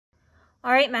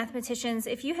All right, mathematicians,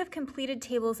 if you have completed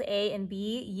tables A and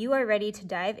B, you are ready to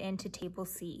dive into table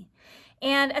C.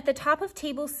 And at the top of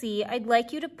table C, I'd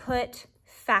like you to put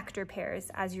factor pairs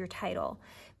as your title,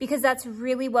 because that's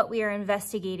really what we are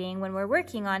investigating when we're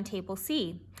working on table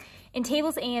C. In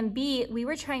tables A and B, we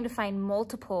were trying to find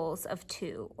multiples of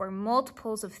 2, or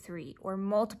multiples of 3, or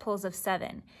multiples of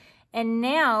 7. And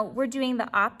now we're doing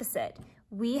the opposite.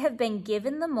 We have been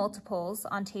given the multiples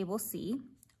on table C,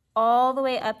 all the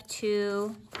way up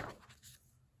to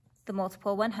the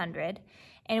multiple 100.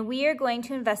 And we are going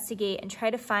to investigate and try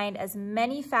to find as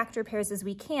many factor pairs as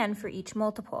we can for each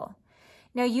multiple.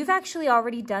 Now, you've actually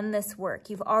already done this work.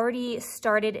 You've already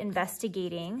started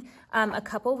investigating a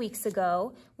couple weeks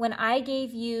ago when I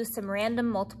gave you some random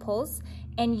multiples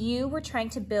and you were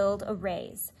trying to build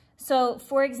arrays. So,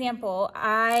 for example,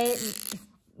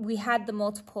 we had the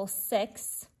multiple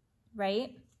 6,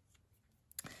 right?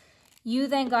 You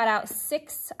then got out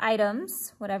 6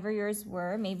 items, whatever yours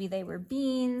were. Maybe they were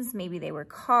beans, maybe they were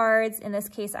cards. In this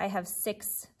case, I have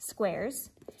 6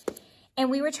 squares. And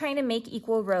we were trying to make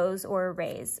equal rows or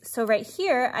arrays. So right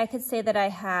here, I could say that I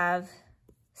have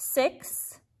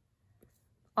 6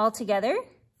 altogether,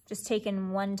 just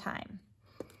taken one time.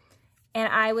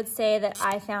 And I would say that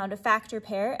I found a factor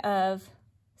pair of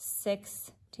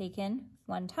 6 taken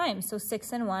one time. So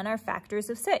 6 and 1 are factors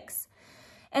of 6.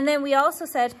 And then we also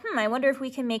said, I wonder if we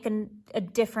can make a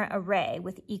different array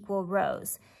with equal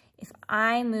rows. If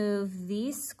I move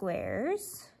these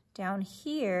squares down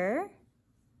here,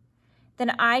 then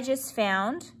I just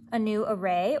found a new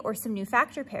array or some new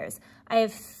factor pairs. I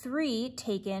have 3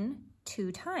 taken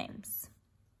 2 times.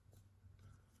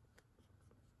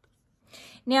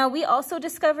 Now, we also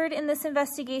discovered in this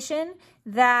investigation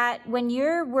that when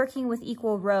you're working with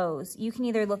equal rows, you can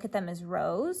either look at them as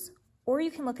rows or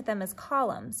you can look at them as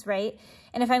columns, right?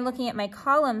 And if I'm looking at my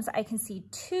columns, I can see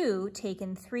 2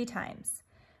 taken 3 times.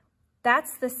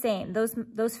 That's the same.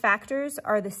 Those factors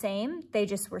are the same. They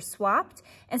just were swapped.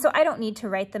 And so I don't need to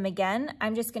write them again.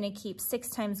 I'm just going to keep 6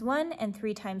 times 1 and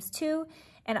 3 times 2.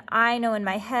 And I know in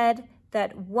my head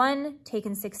that 1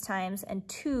 taken 6 times and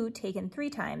 2 taken 3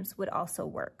 times would also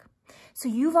work. So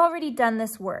you've already done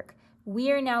this work.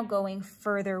 We are now going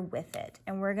further with it,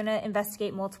 and we're going to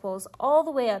investigate multiples all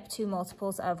the way up to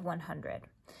multiples of 100.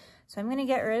 So I'm going to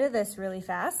get rid of this really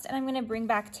fast, and I'm going to bring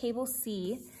back table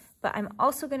C, but I'm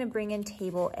also going to bring in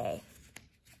table A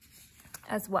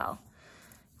as well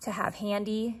to have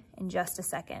handy in just a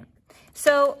second.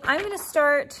 So I'm going to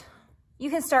start,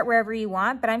 you can start wherever you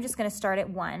want, but I'm just going to start at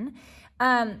 1.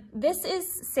 This is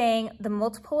saying the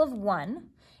multiple of 1,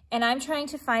 and I'm trying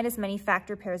to find as many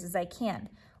factor pairs as I can.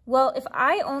 Well, if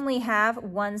I only have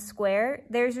 1 square,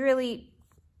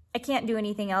 I can't do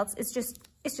anything else. It's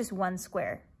just 1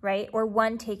 square, right? Or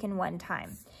 1 taken 1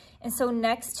 time. And so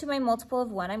next to my multiple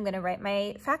of 1, I'm going to write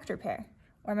my factor pair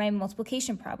or my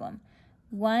multiplication problem.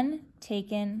 1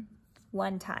 taken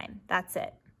 1 time. That's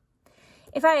it.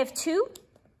 If I have 2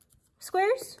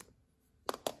 squares,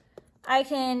 I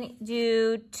can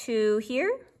do 2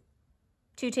 here,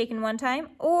 2 taken 1 time,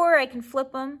 or I can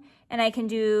flip them and I can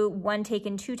do 1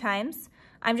 taken 2 times.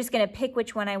 I'm just going to pick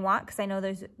which one I want because I know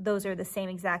those are the same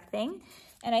exact thing.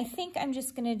 And I think I'm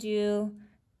just going to do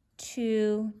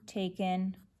 2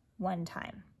 taken 1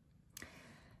 time.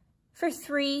 For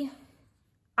 3,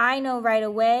 I know right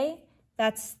away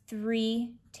that's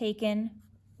 3 taken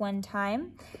 1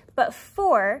 time. But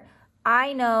 4,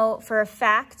 I know for a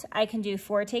fact I can do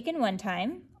 4 taken 1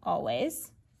 time,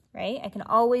 always, right? I can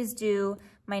always do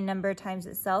my number times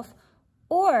itself.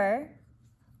 Or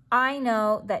I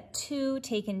know that 2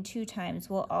 taken 2 times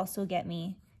will also get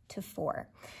me to 4.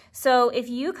 So if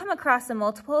you come across a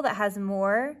multiple that has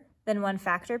more than 1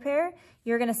 factor pair,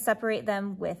 you're going to separate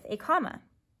them with a comma.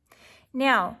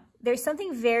 Now, there's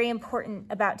something very important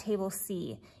about table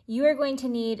C. You are going to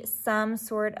need some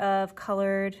sort of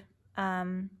colored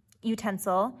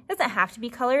utensil. It doesn't have to be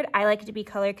colored. I like it to be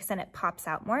colored because then it pops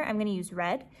out more. I'm going to use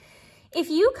red. If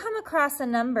you come across a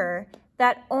number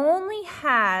that only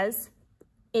has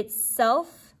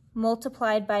itself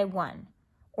multiplied by 1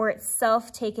 or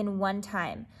itself taken 1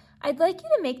 time, I'd like you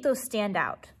to make those stand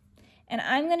out. And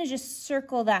I'm going to just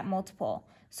circle that multiple.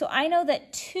 So I know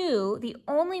that 2, the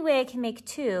only way I can make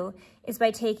 2 is by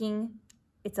taking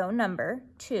its own number,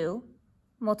 2,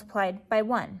 multiplied by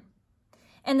 1.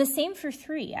 And the same for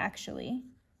 3, actually.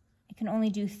 I can only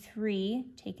do 3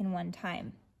 taken 1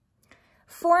 time.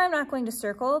 4 I'm not going to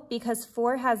circle because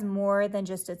 4 has more than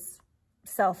just its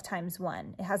self times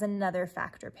 1. It has another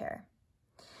factor pair.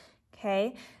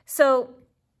 Okay, so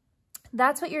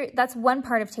that's one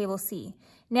part of table C.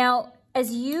 Now,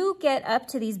 as you get up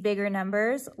to these bigger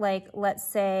numbers, like let's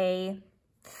say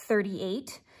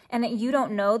 38 and that you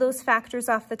don't know those factors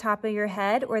off the top of your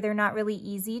head, or they're not really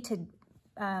easy to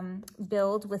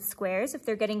build with squares if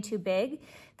they're getting too big,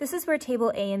 this is where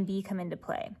table A and B come into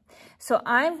play. So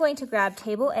I'm going to grab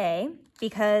table A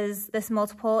because this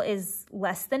multiple is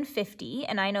less than 50,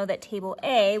 and I know that table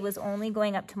A was only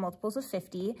going up to multiples of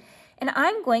 50, and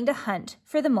I'm going to hunt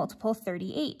for the multiple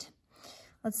 38.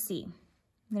 Let's see.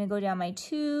 I'm going to go down my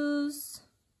 2's.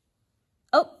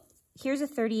 Oh, here's a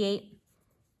 38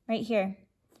 right here.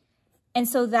 And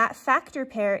so that factor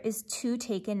pair is 2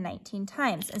 taken 19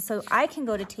 times. And so I can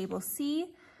go to table C,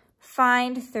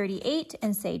 find 38,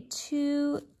 and say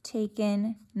 2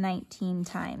 taken 19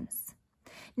 times.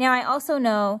 Now I also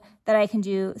know that I can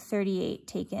do 38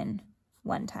 taken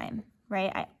 1 time,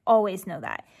 right? I always know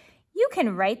that. You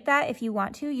can write that if you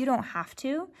want to. You don't have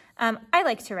to. I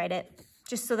like to write it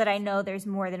just so that I know there's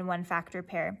more than one factor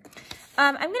pair.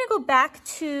 I'm going to go back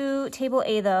to table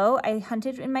A though. I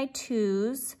hunted in my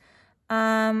 2's.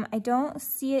 I don't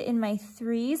see it in my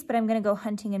 3's, but I'm going to go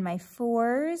hunting in my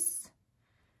 4's.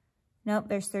 Nope,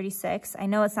 there's 36. I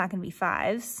know it's not going to be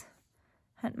 5's.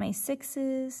 Hunt my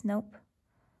 6's. Nope.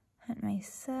 Hunt my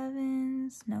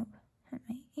 7's. Nope. Hunt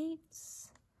my 8's.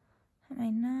 Hunt my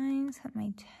 9's. Hunt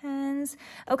my 10's.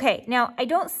 Okay, now I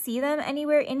don't see them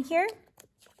anywhere in here.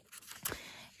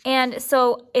 And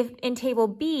so if in table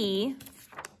B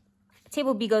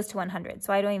goes to 100,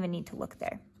 so I don't even need to look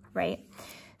there, right?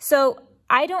 So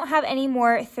I don't have any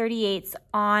more 38s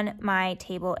on my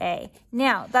table A.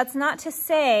 Now, that's not to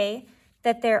say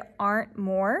that there aren't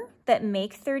more that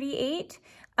make 38.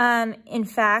 In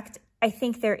fact, I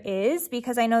think there is,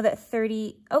 because I know that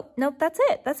oh, nope, that's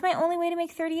it. That's my only way to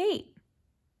make 38,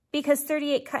 because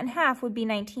 38 cut in half would be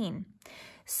 19.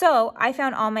 So I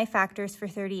found all my factors for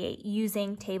 38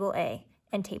 using table A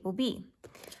and table B.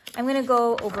 I'm going to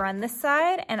go over on this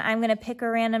side, and I'm going to pick a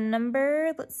random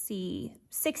number. Let's see,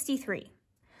 63.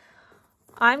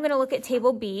 I'm going to look at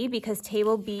table B because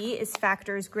table B is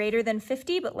factors greater than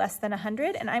 50 but less than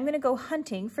 100, and I'm going to go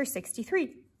hunting for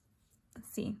 63.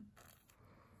 Let's see.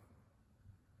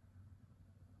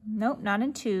 Nope, not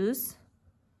in 2's.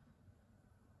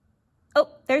 Oh,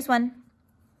 there's one.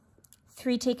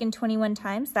 3 taken 21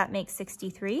 times, that makes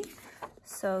 63.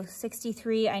 So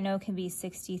 63 I know can be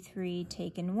 63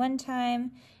 taken 1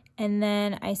 time. And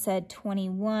then I said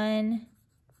 21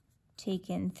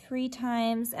 taken 3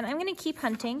 times. And I'm going to keep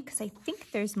hunting because I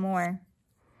think there's more.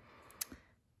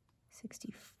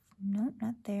 60, nope,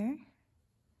 not there.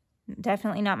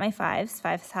 Definitely not my 5's.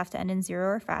 5's have to end in 0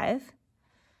 or 5.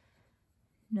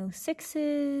 No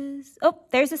 6's. Oh,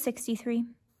 there's a 63.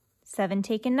 7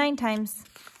 taken 9 times.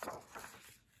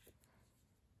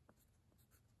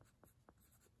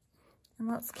 And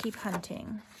let's keep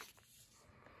hunting.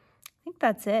 I think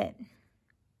that's it.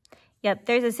 Yep,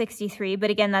 there's a 63, but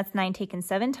again, that's 9 taken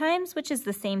 7 times, which is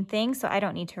the same thing, so I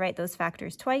don't need to write those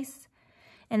factors twice.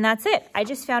 And that's it. I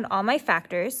just found all my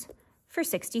factors for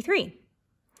 63.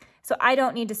 So I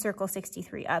don't need to circle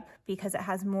 63 up because it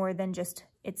has more than just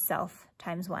itself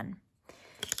times 1.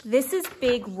 This is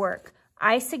big work.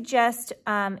 I suggest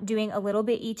doing a little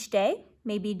bit each day,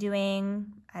 maybe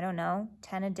doing, I don't know,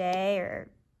 10 a day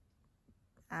or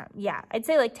yeah, I'd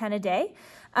say like 10 a day.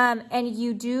 And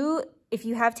you do, if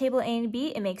you have table A and B,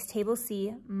 it makes table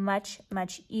C much,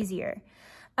 much easier.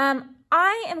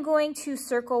 I am going to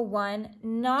circle 1,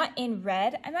 not in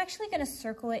red. I'm actually going to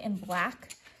circle it in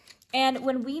black. And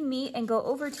when we meet and go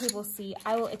over table C,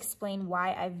 I will explain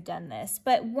why I've done this.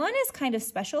 But 1 is kind of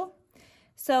special,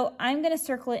 so I'm going to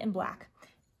circle it in black.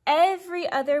 Every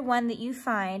other one that you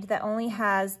find that only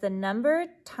has the number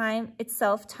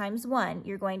itself times 1,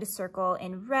 you're going to circle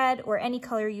in red or any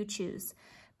color you choose.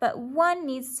 But 1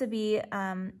 needs to be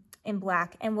in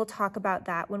black, and we'll talk about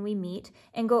that when we meet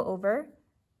and go over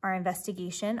our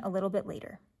investigation a little bit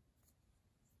later.